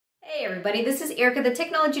Hey everybody, this is Erica, the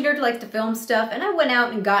technology nerd who likes to film stuff, and I went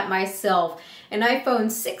out and got myself an iPhone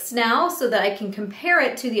 6 now so that I can compare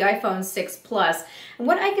it to the iPhone 6 Plus. And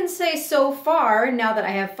what I can say so far, now that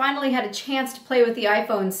I have finally had a chance to play with the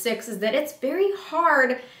iPhone 6, is that it's very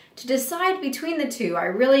hard to decide between the two. I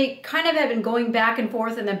really kind of have been going back and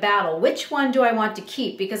forth in the battle. Which one do I want to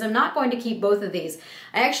keep? Because I'm not going to keep both of these.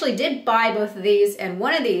 I actually did buy both of these, and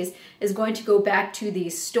one of these is going to go back to the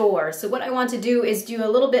store. So what I want to do is do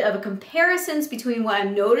a little bit of a comparisons between what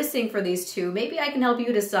I'm noticing for these two. Maybe I can help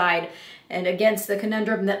you decide, and against the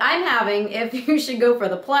conundrum that I'm having, if you should go for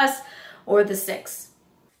the Plus or the 6.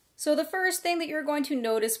 So the first thing that you're going to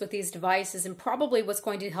notice with these devices, and probably what's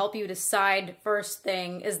going to help you decide first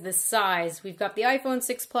thing, is the size. We've got the iPhone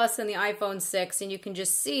 6 Plus and the iPhone 6, and you can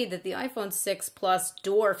just see that the iPhone 6 Plus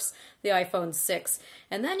dwarfs the iPhone 6.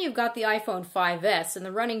 And then you've got the iPhone 5S, and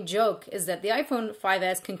the running joke is that the iPhone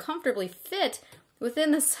 5S can comfortably fit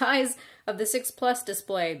within the size of the 6 Plus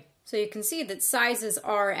display. So you can see that sizes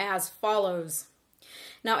are as follows.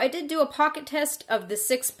 Now, I did do a pocket test of the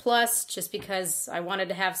 6 Plus just because I wanted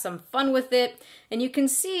to have some fun with it, and you can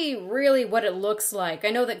see really what it looks like.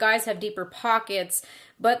 I know that guys have deeper pockets,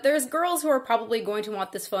 but there's girls who are probably going to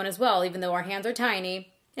want this phone as well, even though our hands are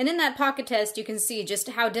tiny. And in that pocket test, you can see just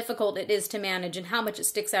how difficult it is to manage and how much it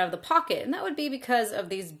sticks out of the pocket, and that would be because of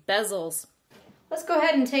these bezels. Let's go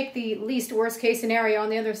ahead and take the least worst case scenario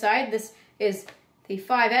on the other side. This is the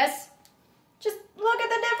 5S. Just look at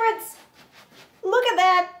the difference! Look at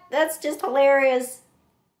that! That's just hilarious.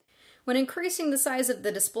 When increasing the size of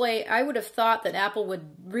the display, I would have thought that Apple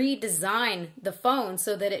would redesign the phone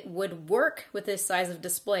so that it would work with this size of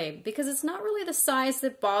display, because it's not really the size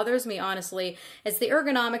that bothers me, honestly. It's the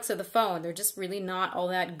ergonomics of the phone. They're just really not all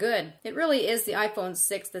that good. It really is the iPhone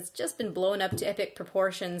 6 that's just been blown up to epic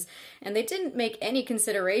proportions, and they didn't make any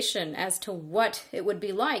consideration as to what it would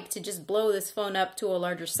be like to just blow this phone up to a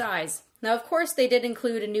larger size. Now, of course, they did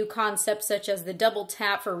include a new concept such as the double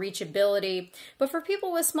tap for reachability, but for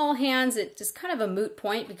people with small hands, it's just kind of a moot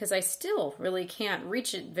point because I still really can't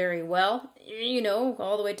reach it very well. You know,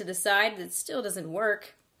 all the way to the side, it still doesn't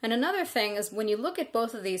work. And another thing is when you look at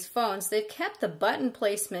both of these phones, they've kept the button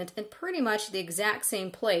placement in pretty much the exact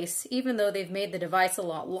same place, even though they've made the device a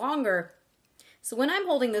lot longer. So when I'm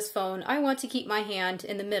holding this phone, I want to keep my hand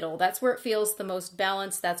in the middle. That's where it feels the most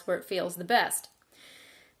balanced, that's where it feels the best.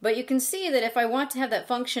 But you can see that if I want to have that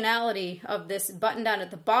functionality of this button down at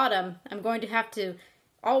the bottom, I'm going to have to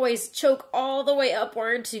always choke all the way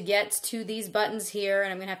upward to get to these buttons here,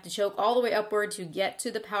 and I'm going to have to choke all the way upward to get to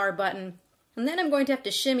the power button. And then I'm going to have to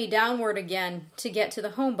shimmy downward again to get to the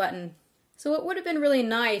home button. So it would have been really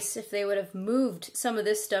nice if they would have moved some of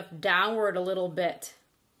this stuff downward a little bit.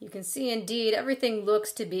 You can see indeed everything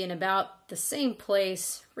looks to be in about the same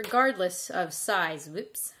place, regardless of size.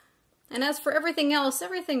 Whoops. And as for everything else,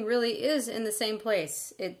 everything really is in the same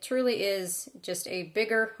place. It truly is just a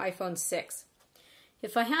bigger iPhone 6.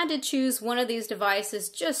 If I had to choose one of these devices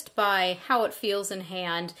just by how it feels in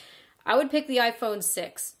hand, I would pick the iPhone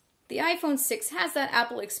 6. The iPhone 6 has that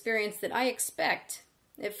Apple experience that I expect.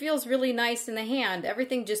 It feels really nice in the hand.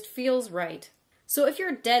 Everything just feels right. So if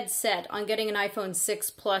you're dead set on getting an iPhone 6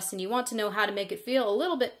 Plus and you want to know how to make it feel a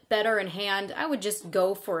little bit better in hand, I would just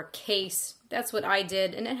go for a case. That's what I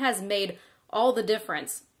did, and it has made all the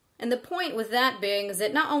difference. And the point with that being is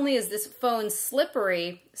that not only is this phone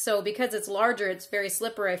slippery, so because it's larger, it's very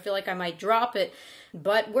slippery, I feel like I might drop it,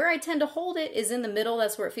 but where I tend to hold it is in the middle.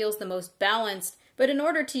 That's where it feels the most balanced. But in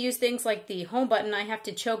order to use things like the home button, I have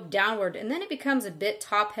to choke downward, and then it becomes a bit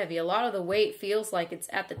top heavy. A lot of the weight feels like it's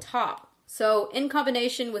at the top. So in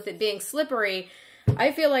combination with it being slippery,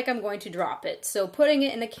 I feel like I'm going to drop it. So putting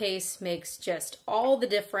it in a case makes just all the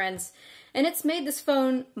difference. And it's made this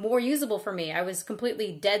phone more usable for me. I was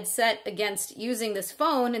completely dead set against using this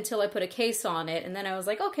phone until I put a case on it. And then I was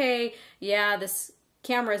like, okay, yeah, this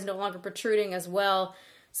camera is no longer protruding as well.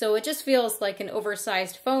 So it just feels like an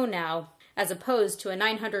oversized phone now, as opposed to a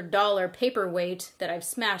 $900 paperweight that I've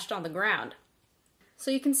smashed on the ground. So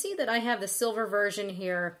you can see that I have the silver version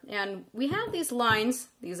here, and we have these lines.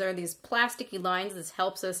 These are these plasticky lines. This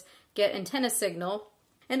helps us get antenna signal.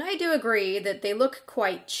 And I do agree that they look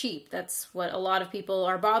quite cheap. That's what a lot of people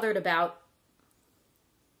are bothered about.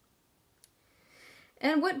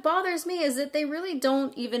 And what bothers me is that they really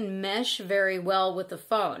don't even mesh very well with the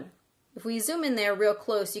phone. If we zoom in there real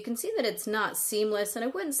close, you can see that it's not seamless, and I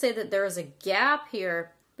wouldn't say that there is a gap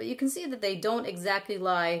here, but you can see that they don't exactly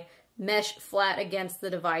mesh flat against the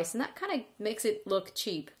device, and that kind of makes it look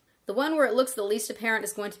cheap. The one where it looks the least apparent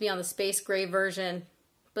is going to be on the space gray version,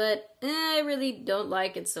 but I really don't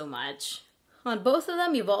like it so much. On both of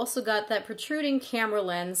them, you've also got that protruding camera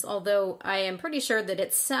lens, although I am pretty sure that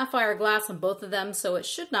it's sapphire glass on both of them, so it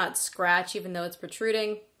should not scratch even though it's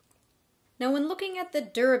protruding. Now, when looking at the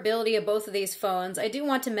durability of both of these phones, I do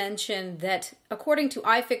want to mention that according to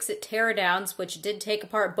iFixit teardowns, which did take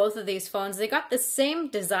apart both of these phones, they got the same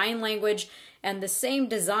design language and the same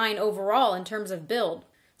design overall in terms of build.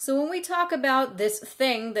 So when we talk about this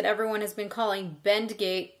thing that everyone has been calling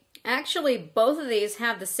bendgate, actually both of these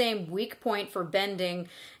have the same weak point for bending.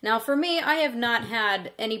 Now for me, I have not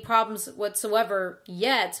had any problems whatsoever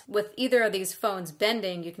yet with either of these phones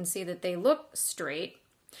bending. You can see that they look straight.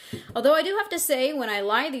 Although I do have to say, when I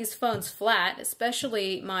lie these phones flat,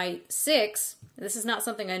 especially my 6, this is not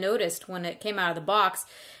something I noticed when it came out of the box,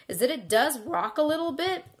 is that it does rock a little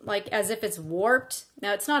bit, like as if it's warped.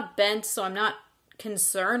 Now it's not bent, so I'm not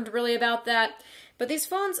concerned really about that. But these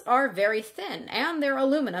phones are very thin, and they're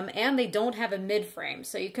aluminum, and they don't have a mid-frame.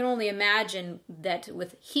 So you can only imagine that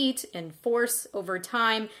with heat and force over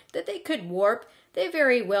time, that they could warp. They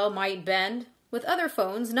very well might bend. With other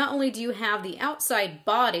phones, not only do you have the outside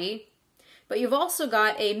body, but you've also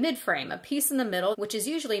got a mid-frame, a piece in the middle, which is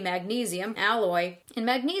usually magnesium alloy. And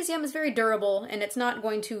magnesium is very durable, and it's not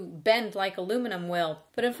going to bend like aluminum will.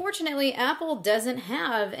 But unfortunately, Apple doesn't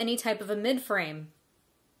have any type of a mid-frame.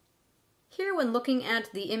 Here, when looking at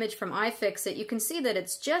the image from iFixit, you can see that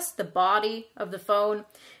it's just the body of the phone,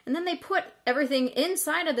 and then they put everything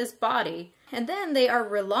inside of this body, and then they are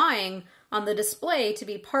relying on the display to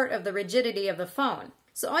be part of the rigidity of the phone.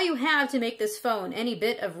 So all you have to make this phone any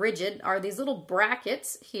bit of rigid are these little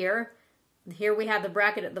brackets here. Here we have the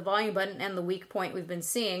bracket at the volume button and the weak point we've been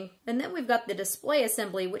seeing. And then we've got the display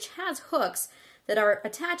assembly, which has hooks that are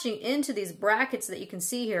attaching into these brackets that you can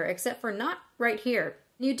see here, except for not right here.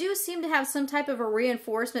 You do seem to have some type of a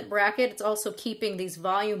reinforcement bracket. It's also keeping these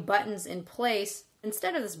volume buttons in place.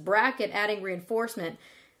 Instead of this bracket adding reinforcement,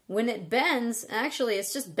 when it bends, actually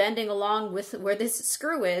it's just bending along with where this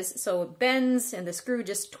screw is, so it bends and the screw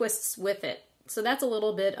just twists with it. So that's a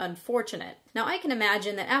little bit unfortunate. Now I can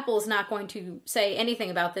imagine that Apple is not going to say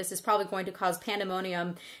anything about this. It's probably going to cause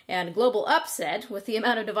pandemonium and global upset with the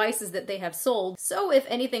amount of devices that they have sold. So if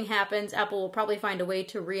anything happens, Apple will probably find a way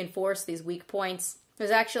to reinforce these weak points.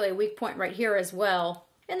 There's actually a weak point right here as well.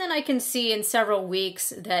 And then I can see in several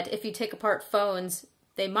weeks that if you take apart phones,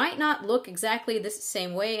 they might not look exactly the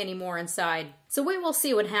same way anymore inside. So we will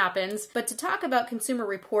see what happens. But to talk about Consumer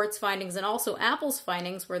Reports findings and also Apple's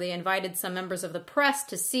findings, where they invited some members of the press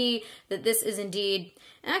to see that this is indeed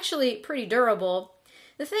actually pretty durable,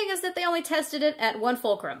 the thing is that they only tested it at one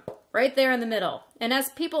fulcrum, right there in the middle. And as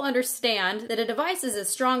people understand that a device is as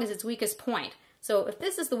strong as its weakest point, so if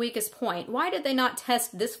this is the weakest point, why did they not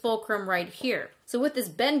test this fulcrum right here? So with this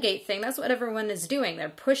bendgate thing, that's what everyone is doing. They're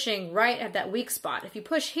pushing right at that weak spot. If you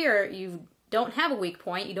push here, you don't have a weak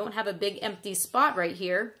point. You don't have a big empty spot right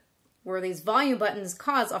here where these volume buttons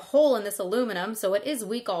cause a hole in this aluminum, so it is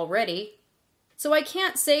weak already. So I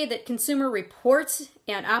can't say that Consumer Reports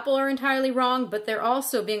and Apple are entirely wrong, but they're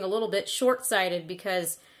also being a little bit short-sighted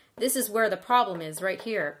because this is where the problem is, right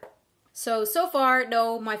here. So far,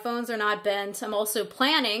 no, my phones are not bent. I'm also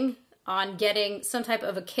planning on getting some type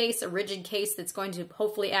of a case, a rigid case that's going to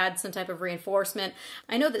hopefully add some type of reinforcement.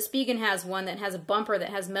 I know that Spigen has one that has a bumper that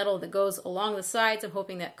has metal that goes along the sides. I'm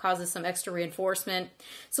hoping that causes some extra reinforcement.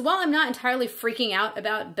 So while I'm not entirely freaking out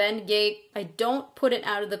about bendgate, I don't put it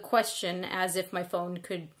out of the question as if my phone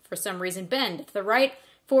could, for some reason, bend. If the right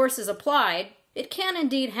force is applied, it can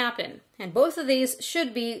indeed happen. And both of these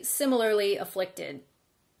should be similarly afflicted.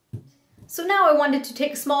 So now I wanted to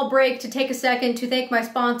take a small break to take a second to thank my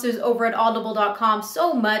sponsors over at audible.com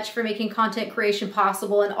so much for making content creation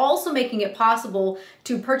possible and also making it possible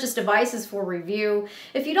to purchase devices for review.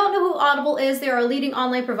 If you don't know who Audible is, they are a leading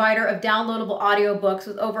online provider of downloadable audiobooks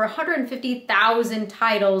with over 150,000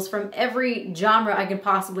 titles from every genre I could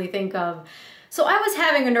possibly think of. So I was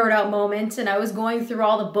having a nerd out moment and I was going through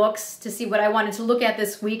all the books to see what I wanted to look at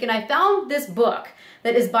this week, and I found this book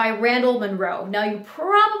that is by Randall Munroe. Now you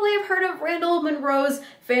probably have heard of Randall Munroe's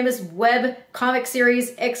famous web comic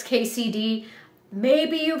series XKCD.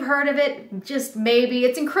 Maybe you've heard of it, just maybe.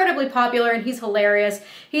 It's incredibly popular and he's hilarious.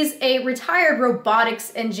 He's a retired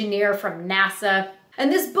robotics engineer from NASA. And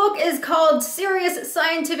this book is called Serious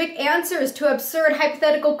Scientific Answers to Absurd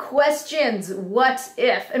Hypothetical Questions. What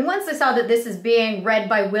if? And once I saw that this is being read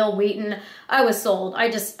by Will Wheaton, I was sold. I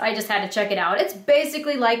just had to check it out. It's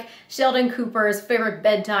basically like Sheldon Cooper's favorite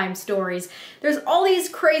bedtime stories. There's all these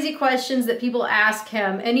crazy questions that people ask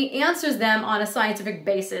him, and he answers them on a scientific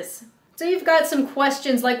basis. So you've got some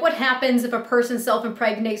questions like, what happens if a person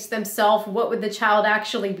self-impregnates themselves? What would the child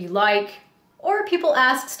actually be like? Or people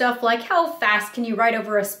ask stuff like, how fast can you ride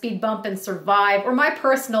over a speed bump and survive? Or my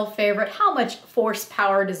personal favorite, how much force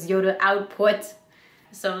power does Yoda output?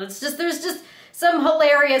 So there's just some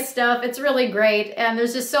hilarious stuff. It's really great, and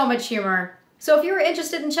there's just so much humor. So if you're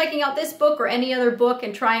interested in checking out this book or any other book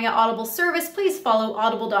and trying out Audible service, please follow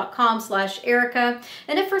audible.com/Erica.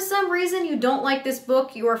 And if for some reason you don't like this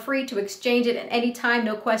book, you are free to exchange it at any time,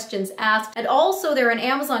 no questions asked. And also they're an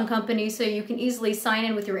Amazon company, so you can easily sign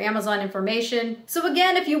in with your Amazon information. So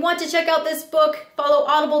again, if you want to check out this book, follow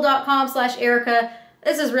audible.com/Erica.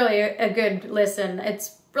 This is really a good listen.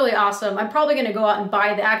 It's really awesome. I'm probably gonna go out and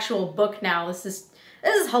buy the actual book now. This is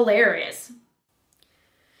hilarious.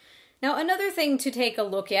 Now, another thing to take a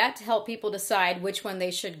look at to help people decide which one they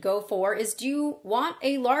should go for is, do you want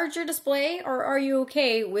a larger display or are you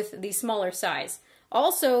okay with the smaller size?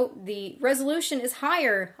 Also, the resolution is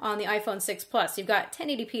higher on the iPhone 6 Plus. You've got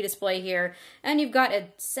 1080p display here, and you've got a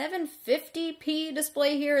 750p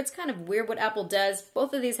display here. It's kind of weird what Apple does.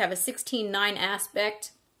 Both of these have a 16:9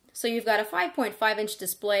 aspect. So you've got a 5.5-inch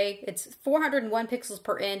display. It's 401 pixels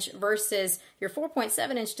per inch versus your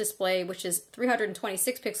 4.7-inch display, which is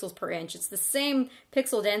 326 pixels per inch. It's the same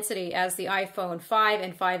pixel density as the iPhone 5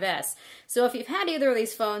 and 5S. So if you've had either of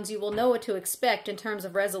these phones, you will know what to expect in terms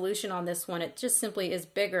of resolution on this one. It just simply is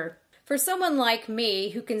bigger. For someone like me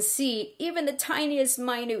who can see even the tiniest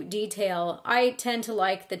minute detail, I tend to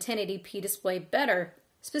like the 1080p display better.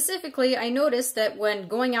 Specifically, I noticed that when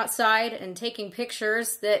going outside and taking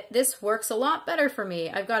pictures that this works a lot better for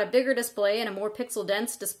me. I've got a bigger display and a more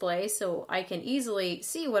pixel-dense display, so I can easily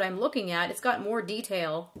see what I'm looking at. It's got more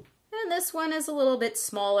detail. And this one is a little bit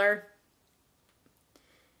smaller.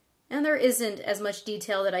 And there isn't as much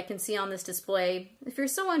detail that I can see on this display. If you're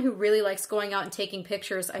someone who really likes going out and taking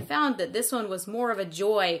pictures, I found that this one was more of a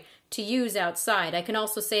joy to use outside. I can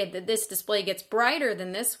also say that this display gets brighter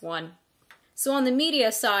than this one. So on the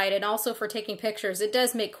media side, and also for taking pictures, it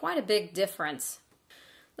does make quite a big difference.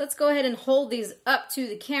 Let's go ahead and hold these up to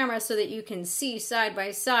the camera so that you can see side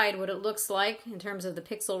by side what it looks like in terms of the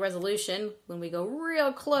pixel resolution. When we go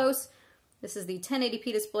real close, this is the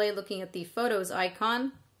 1080p display looking at the photos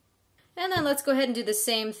icon. And then let's go ahead and do the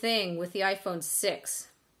same thing with the iPhone 6.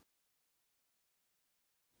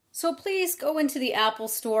 So please go into the Apple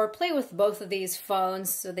Store, play with both of these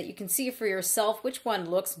phones so that you can see for yourself which one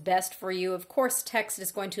looks best for you. Of course, text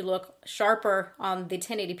is going to look sharper on the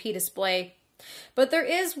 1080p display. But there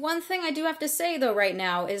is one thing I do have to say though right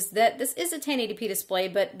now, is that this is a 1080p display,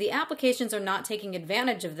 but the applications are not taking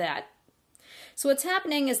advantage of that. So what's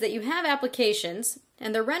happening is that you have applications,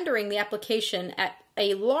 and they're rendering the application at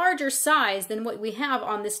a larger size than what we have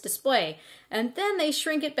on this display. And then they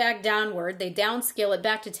shrink it back downward, they downscale it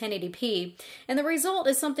back to 1080p, and the result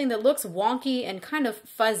is something that looks wonky and kind of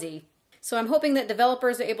fuzzy. So I'm hoping that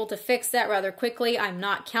developers are able to fix that rather quickly. I'm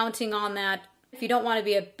not counting on that. If you don't want to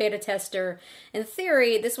be a beta tester, in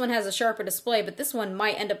theory, this one has a sharper display, but this one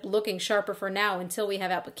might end up looking sharper for now until we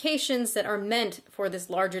have applications that are meant for this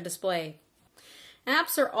larger display.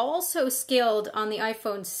 Apps are also scaled on the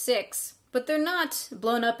iPhone 6, but they're not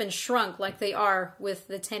blown up and shrunk like they are with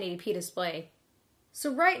the 1080p display.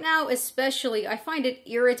 So right now especially, I find it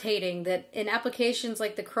irritating that in applications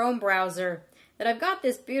like the Chrome browser, that I've got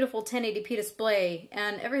this beautiful 1080p display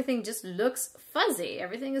and everything just looks fuzzy.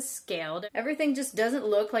 Everything is scaled. Everything just doesn't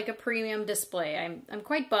look like a premium display. I'm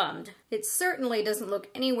quite bummed. It certainly doesn't look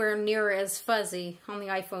anywhere near as fuzzy on the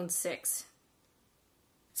iPhone 6.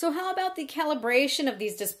 So how about the calibration of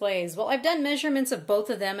these displays? Well, I've done measurements of both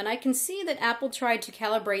of them, and I can see that Apple tried to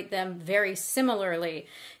calibrate them very similarly.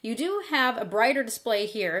 You do have a brighter display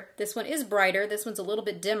here. This one is brighter, this one's a little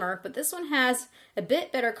bit dimmer, but this one has a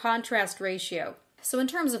bit better contrast ratio. So in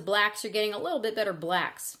terms of blacks, you're getting a little bit better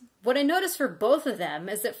blacks. What I noticed for both of them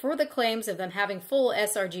is that for the claims of them having full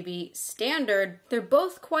sRGB standard, they're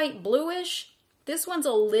both quite bluish. This one's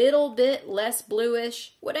a little bit less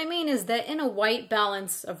bluish. What I mean is that in a white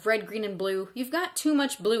balance of red, green, and blue, you've got too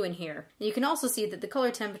much blue in here. And you can also see that the color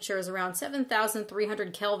temperature is around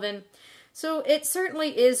 7,300 Kelvin. So it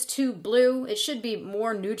certainly is too blue. It should be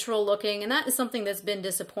more neutral looking, and that is something that's been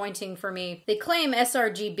disappointing for me. They claim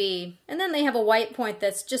sRGB, and then they have a white point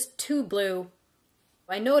that's just too blue.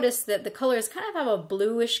 I noticed that the colors kind of have a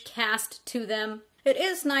bluish cast to them. It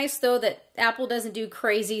is nice, though, that Apple doesn't do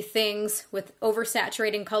crazy things with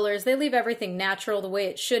oversaturating colors. They leave everything natural the way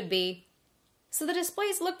it should be. So the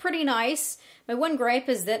displays look pretty nice. My one gripe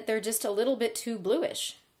is that they're just a little bit too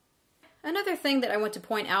bluish. Another thing that I want to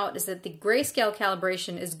point out is that the grayscale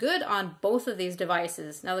calibration is good on both of these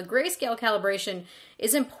devices. Now, the grayscale calibration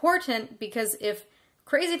is important because if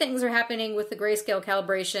crazy things are happening with the grayscale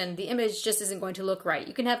calibration. The image just isn't going to look right.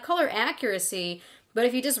 You can have color accuracy, but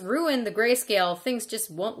if you just ruin the grayscale, things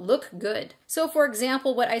just won't look good. So for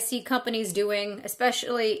example, what I see companies doing,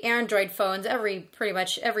 especially Android phones, pretty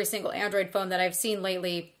much every single Android phone that I've seen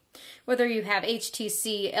lately, whether you have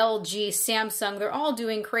HTC, LG, Samsung, they're all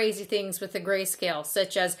doing crazy things with the grayscale,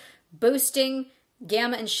 such as boosting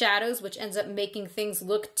gamma and shadows, which ends up making things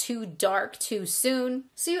look too dark too soon.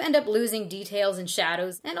 So you end up losing details and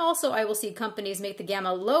shadows. And also I will see companies make the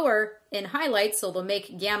gamma lower in highlights, so they'll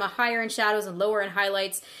make gamma higher in shadows and lower in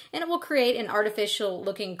highlights, and it will create an artificial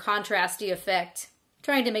looking contrasty effect,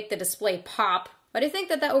 trying to make the display pop. But I think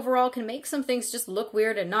that overall can make some things just look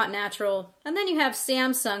weird and not natural. And then you have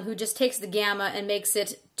Samsung, who just takes the gamma and makes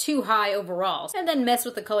it too high overall, and then mess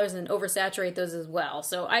with the colors and oversaturate those as well.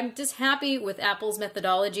 So I'm just happy with Apple's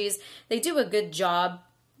methodologies. They do a good job.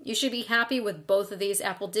 You should be happy with both of these.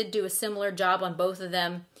 Apple did do a similar job on both of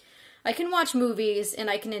them. I can watch movies and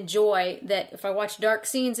I can enjoy that if I watch dark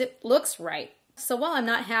scenes, it looks right. So while I'm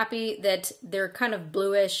not happy that they're kind of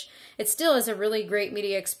bluish, it still is a really great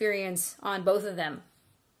media experience on both of them.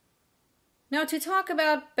 Now to talk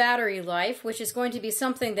about battery life, which is going to be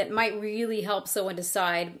something that might really help someone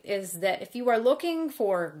decide, is that if you are looking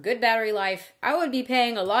for good battery life, I would be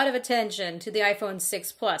paying a lot of attention to the iPhone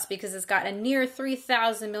 6 Plus because it's got a near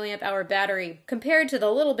 3,000 milliamp hour battery compared to the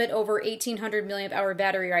little bit over 1,800 milliamp hour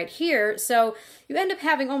battery right here. So you end up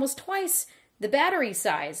having almost twice the battery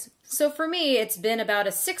size. So for me, it's been about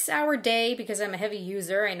a 6-hour day because I'm a heavy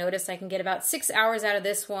user. I notice I can get about 6 hours out of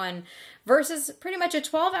this one versus pretty much a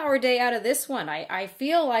 12-hour day out of this one. I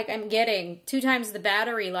feel like I'm getting 2 times the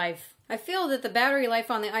battery life. I feel that the battery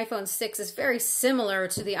life on the iPhone 6 is very similar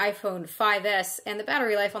to the iPhone 5S, and the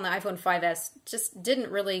battery life on the iPhone 5S just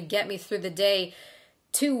didn't really get me through the day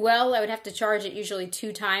too well. I would have to charge it usually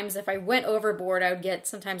 2 times. If I went overboard, I would get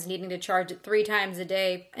sometimes needing to charge it 3 times a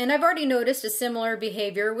day. And I've already noticed a similar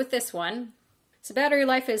behavior with this one. So battery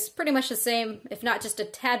life is pretty much the same, if not just a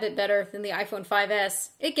tad bit better than the iPhone 5S.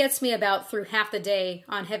 It gets me about through half the day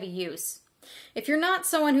on heavy use. If you're not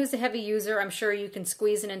someone who's a heavy user, I'm sure you can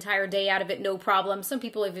squeeze an entire day out of it, no problem. Some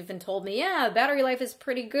people have even told me, yeah, battery life is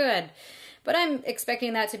pretty good. But I'm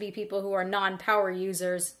expecting that to be people who are non-power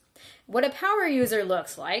users. What a power user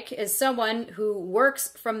looks like is someone who works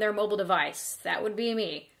from their mobile device. That would be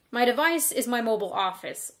me. My device is my mobile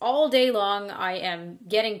office. All day long, I am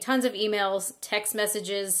getting tons of emails, text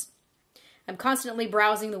messages. I'm constantly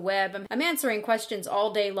browsing the web. I'm answering questions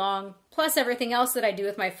all day long, plus everything else that I do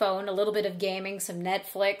with my phone, a little bit of gaming, some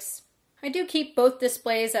Netflix. I do keep both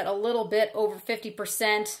displays at a little bit over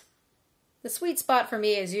 50%. The sweet spot for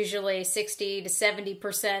me is usually 60 to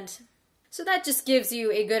 70%. So that just gives you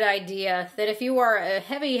a good idea that if you are a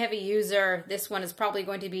heavy user, this one is probably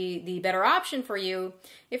going to be the better option for you.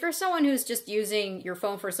 If you're someone who's just using your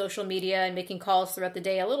phone for social media and making calls throughout the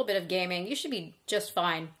day, a little bit of gaming, you should be just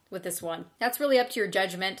fine with this one. That's really up to your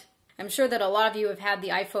judgment. I'm sure that a lot of you have had the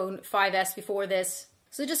iPhone 5S before this,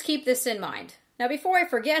 so just keep this in mind. Now before I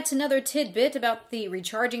forget, another tidbit about the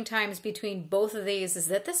recharging times between both of these is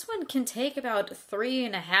that this one can take about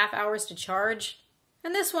 3.5 hours to charge.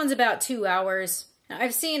 And this one's about 2 hours. Now,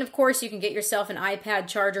 I've seen, of course, you can get yourself an iPad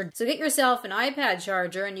charger. So get yourself an iPad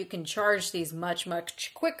charger and you can charge these much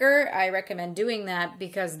quicker. I recommend doing that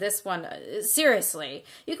because this one, seriously,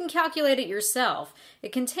 you can calculate it yourself.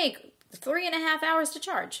 It can take 3.5 hours to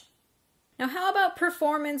charge. Now, how about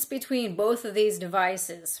performance between both of these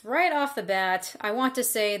devices? Right off the bat, I want to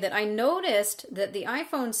say that I noticed that the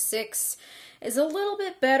iPhone 6 is a little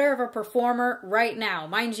bit better of a performer right now.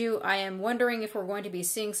 Mind you, I am wondering if we're going to be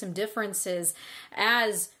seeing some differences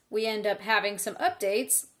as we end up having some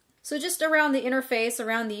updates. So just around the interface,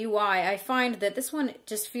 around the UI, I find that this one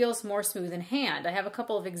just feels more smooth in hand. I have a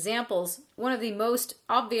couple of examples. One of the most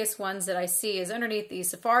obvious ones that I see is underneath the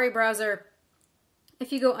Safari browser.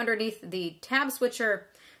 If you go underneath the tab switcher,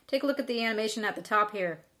 take a look at the animation at the top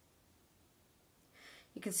here.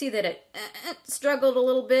 You can see that it struggled a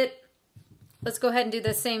little bit. Let's go ahead and do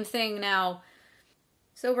the same thing now.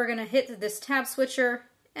 So we're going to hit this tab switcher,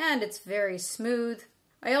 and it's very smooth.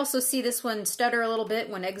 I also see this one stutter a little bit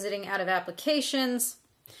when exiting out of applications.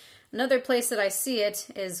 Another place that I see it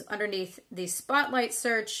is underneath the spotlight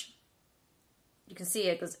search. You can see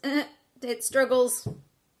it goes, it struggles.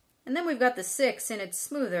 And then we've got the 6, and it's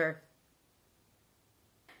smoother.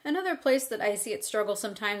 Another place that I see it struggle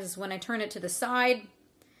sometimes is when I turn it to the side.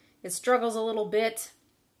 It struggles a little bit.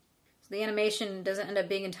 The animation doesn't end up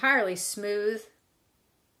being entirely smooth.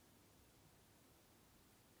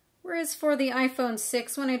 Whereas for the iPhone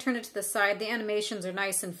 6, when I turn it to the side, the animations are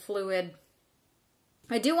nice and fluid.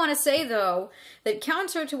 I do want to say, though, that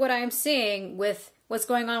counter to what I am seeing with what's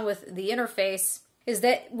going on with the interface is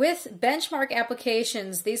that with benchmark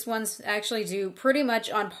applications, these ones actually do pretty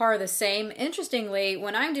much on par the same. Interestingly,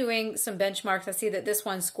 when I'm doing some benchmarks, I see that this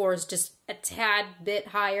one scores just a tad bit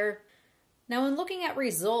higher. Now, when looking at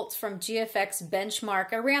results from GFX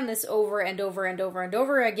benchmark, I ran this over and over and over and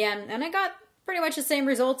over again, and I got pretty much the same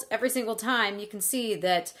results every single time. You can see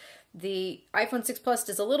that the iPhone 6 Plus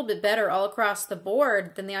does a little bit better all across the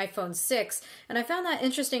board than the iPhone 6. And I found that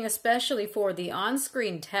interesting, especially for the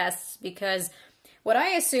on-screen tests, because what I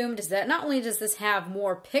assumed is that not only does this have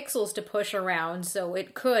more pixels to push around, so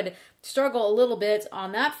it could struggle a little bit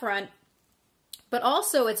on that front, but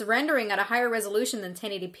also it's rendering at a higher resolution than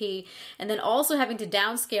 1080p, and then also having to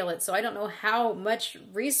downscale it, so I don't know how much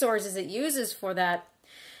resources it uses for that.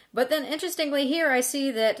 But then interestingly here, I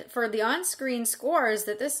see that for the on-screen scores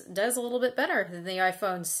that this does a little bit better than the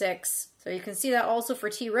iPhone 6. So you can see that also for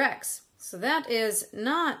T-Rex. So that is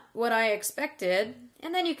not what I expected.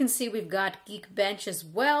 And then you can see we've got Geekbench as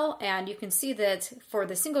well, and you can see that for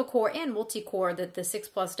the single core and multi-core that the 6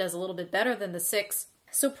 Plus does a little bit better than the 6.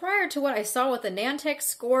 So prior to what I saw with the Nantec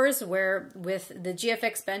scores, where with the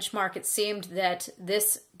GFX benchmark it seemed that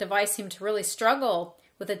this device seemed to really struggle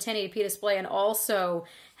with a 1080p display and also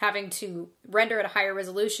having to render at a higher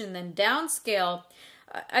resolution than downscale,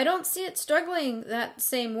 I don't see it struggling that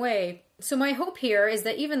same way. So my hope here is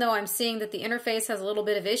that even though I'm seeing that the interface has a little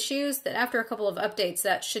bit of issues, that after a couple of updates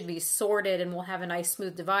that should be sorted and we'll have a nice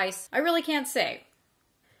smooth device. I really can't say.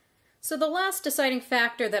 So the last deciding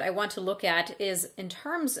factor that I want to look at is in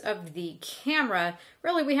terms of the camera.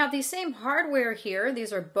 Really, we have the same hardware here.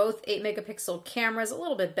 These are both 8 megapixel cameras, a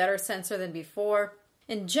little bit better sensor than before.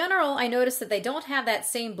 In general, I noticed that they don't have that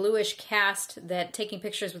same bluish cast that taking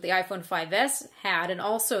pictures with the iPhone 5S had, and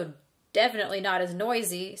also definitely not as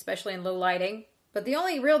noisy, especially in low lighting. But the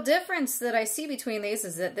only real difference that I see between these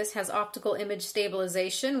is that this has optical image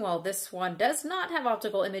stabilization, while this one does not have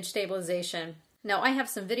optical image stabilization. Now, I have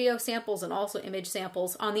some video samples and also image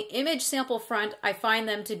samples. On the image sample front, I find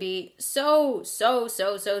them to be so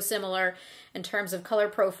similar in terms of color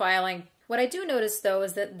profiling. What I do notice, though,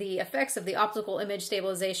 is that the effects of the optical image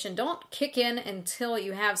stabilization don't kick in until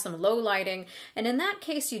you have some low lighting, and in that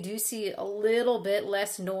case you do see a little bit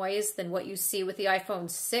less noise than what you see with the iPhone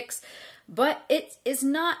 6, but it is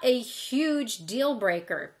not a huge deal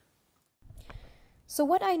breaker. So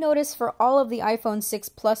what I noticed for all of the iPhone 6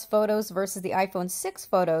 Plus photos versus the iPhone 6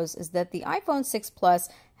 photos is that the iPhone 6 Plus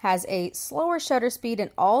has a slower shutter speed and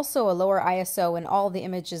also a lower ISO in all the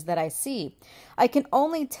images that I see. I can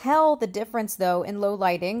only tell the difference, though, in low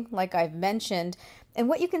lighting, like I've mentioned, and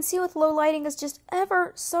what you can see with low lighting is just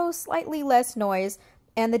ever so slightly less noise,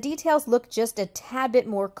 and the details look just a tad bit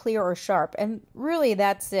more clear or sharp, and really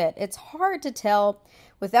that's it. It's hard to tell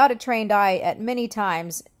without a trained eye at many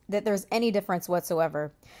times that there's any difference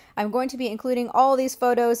whatsoever. I'm going to be including all these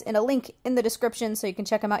photos in a link in the description so you can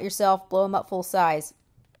check them out yourself, blow them up full size.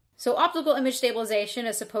 So optical image stabilization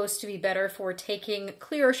is supposed to be better for taking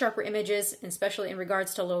clearer, sharper images, especially in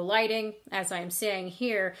regards to low lighting, as I'm saying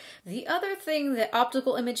here. The other thing that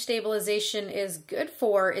optical image stabilization is good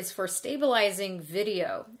for is for stabilizing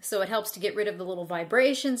video. So it helps to get rid of the little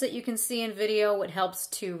vibrations that you can see in video. It helps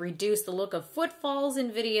to reduce the look of footfalls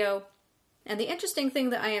in video. And the interesting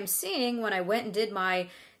thing that I am seeing when I went and did my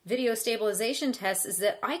video stabilization tests is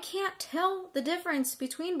that I can't tell the difference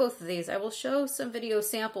between both of these. I will show some video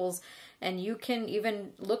samples and you can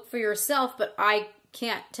even look for yourself, but I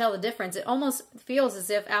can't tell the difference. It almost feels as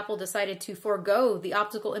if Apple decided to forego the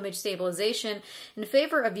optical image stabilization in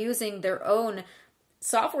favor of using their own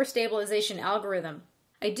software stabilization algorithm.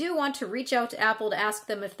 I do want to reach out to Apple to ask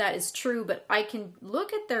them if that is true, but I can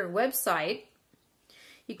look at their website.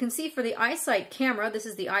 You can see for the iSight camera, this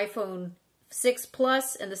is the iPhone 6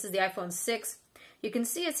 Plus, and this is the iPhone 6. You can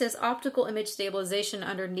see it says optical image stabilization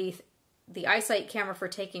underneath the iSight camera for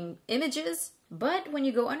taking images, but when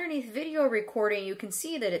you go underneath video recording, you can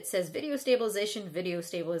see that it says video stabilization,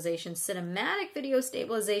 cinematic video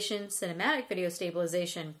stabilization, cinematic video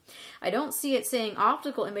stabilization. I don't see it saying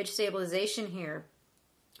optical image stabilization here.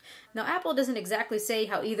 Now, Apple doesn't exactly say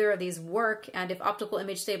how either of these work, and if optical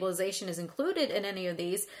image stabilization is included in any of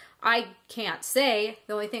these, I can't say.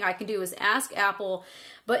 The only thing I can do is ask Apple.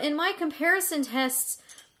 But in my comparison tests,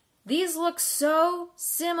 these look so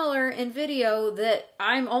similar in video that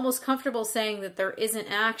I'm almost comfortable saying that there isn't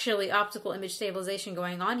actually optical image stabilization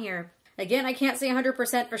going on here. Again, I can't say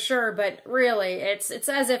 100% for sure, but really, it's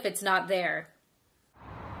as if it's not there.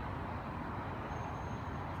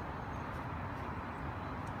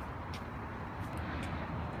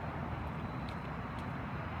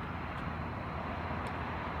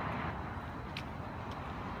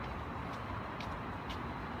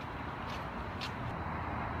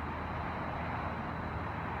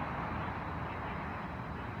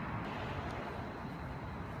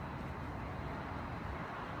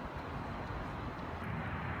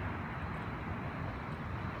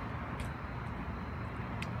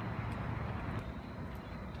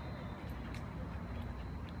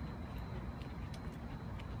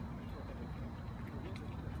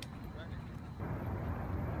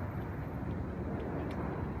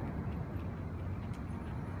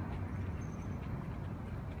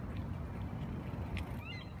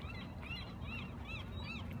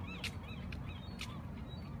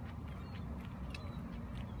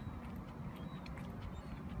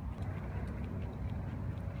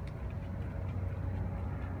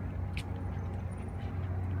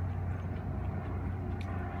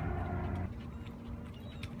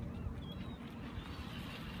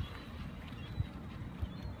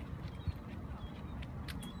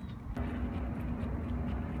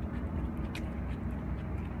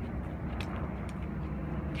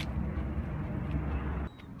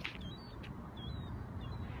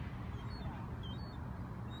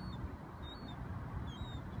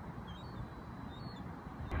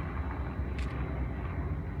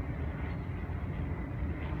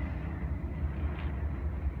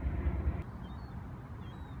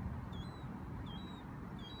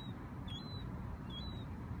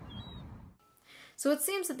 So it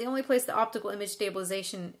seems that the only place the optical image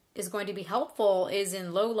stabilization is going to be helpful is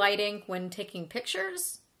in low lighting when taking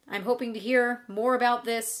pictures. I'm hoping to hear more about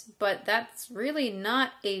this, but that's really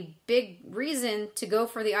not a big reason to go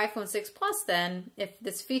for the iPhone 6 Plus then, if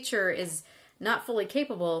this feature is not fully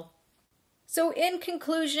capable. So in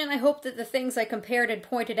conclusion, I hope that the things I compared and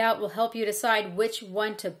pointed out will help you decide which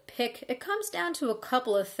one to pick. It comes down to a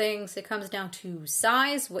couple of things. It comes down to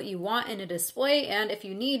size, what you want in a display, and if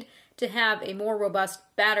you need to have a more robust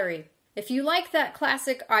battery. If you like that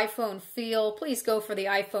classic iPhone feel, please go for the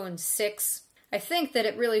iPhone 6. I think that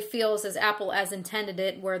it really feels as Apple as intended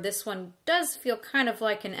it, where this one does feel kind of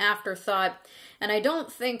like an afterthought, and I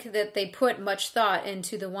don't think that they put much thought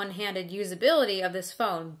into the one-handed usability of this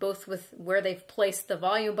phone, both with where they've placed the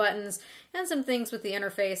volume buttons and some things with the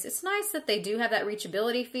interface. It's nice that they do have that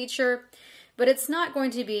reachability feature, but it's not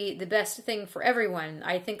going to be the best thing for everyone.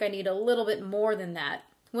 I think I need a little bit more than that.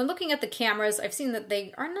 When looking at the cameras, I've seen that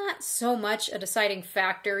they are not so much a deciding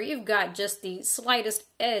factor. You've got just the slightest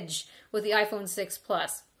edge with the iPhone 6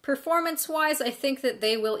 Plus. Performance-wise, I think that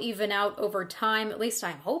they will even out over time. At least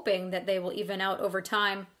I'm hoping that they will even out over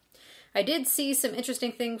time. I did see some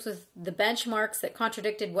interesting things with the benchmarks that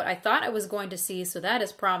contradicted what I thought I was going to see, so that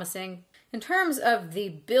is promising. In terms of the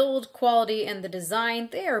build quality and the design,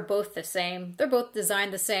 they are both the same. They're both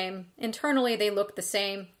designed the same. Internally, they look the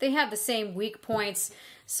same. They have the same weak points.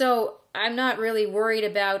 So I'm not really worried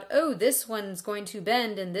about, oh, this one's going to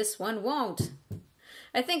bend and this one won't.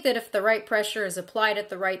 I think that if the right pressure is applied at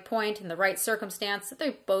the right point in the right circumstance, that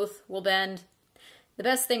they both will bend. The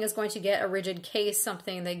best thing is going to get a rigid case,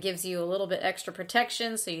 something that gives you a little bit extra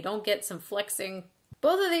protection so you don't get some flexing.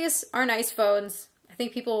 Both of these are nice phones. I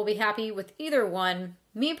think people will be happy with either one.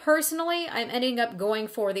 Me personally, I'm ending up going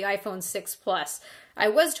for the iPhone 6 Plus. I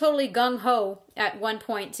was totally gung-ho at one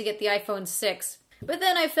point to get the iPhone 6, but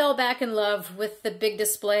then I fell back in love with the big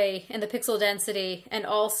display and the pixel density and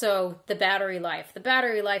also the battery life. The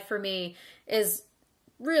battery life for me is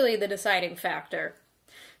really the deciding factor.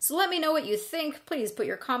 So let me know what you think. Please put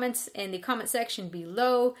your comments in the comment section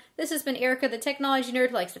below. This has been Erica, the technology nerd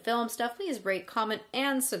who likes to film stuff. Please rate, comment,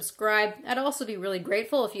 and subscribe. I'd also be really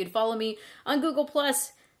grateful if you'd follow me on Google+.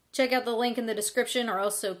 Check out the link in the description, or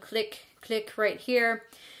also click right here.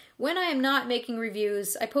 When I am not making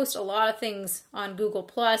reviews, I post a lot of things on Google+.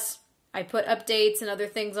 I put updates and other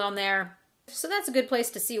things on there. So that's a good place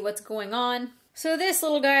to see what's going on. So this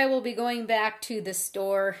little guy will be going back to the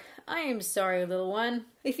store. I am sorry, little one.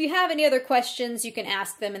 If you have any other questions, you can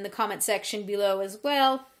ask them in the comment section below as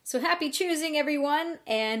well. So happy choosing, everyone,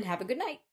 and have a good night.